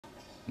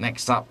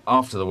Next up,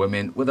 after the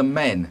women, were the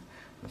men.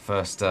 The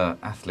first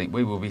athlete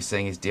we will be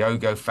seeing is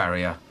Diogo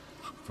Faria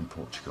from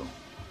Portugal.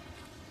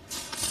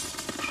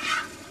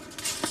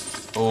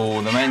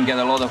 Oh, the men get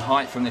a lot of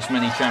height from this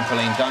mini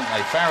trampoline, don't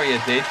they?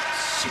 Faria did.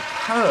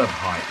 Superb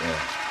height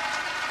there.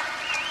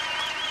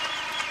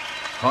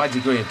 High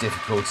degree of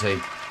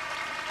difficulty.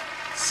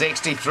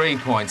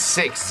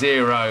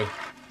 63.60.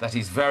 That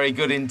is very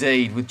good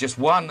indeed, with just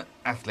one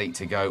athlete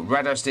to go.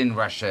 Radostin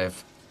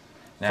Rachev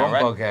from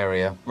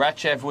Bulgaria.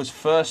 Rachev was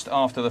first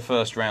after the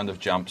first round of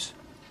jumps.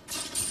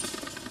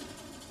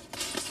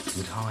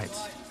 Good height.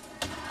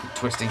 Good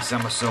twisting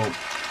somersault.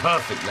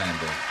 Perfect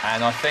landing.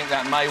 And I think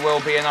that may well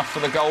be enough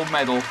for the gold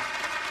medal.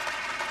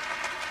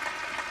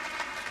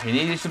 He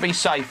needed to be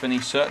safe, and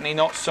he's certainly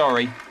not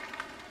sorry.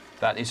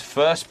 That is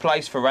first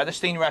place for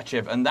Radostin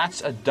Rachev, and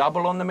that's a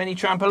double on the mini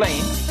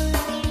trampoline.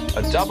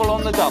 A double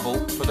on the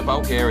double for the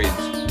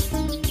Bulgarians.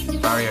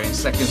 Faria in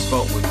second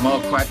spot with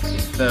Marquardt in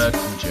third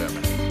from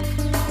Germany.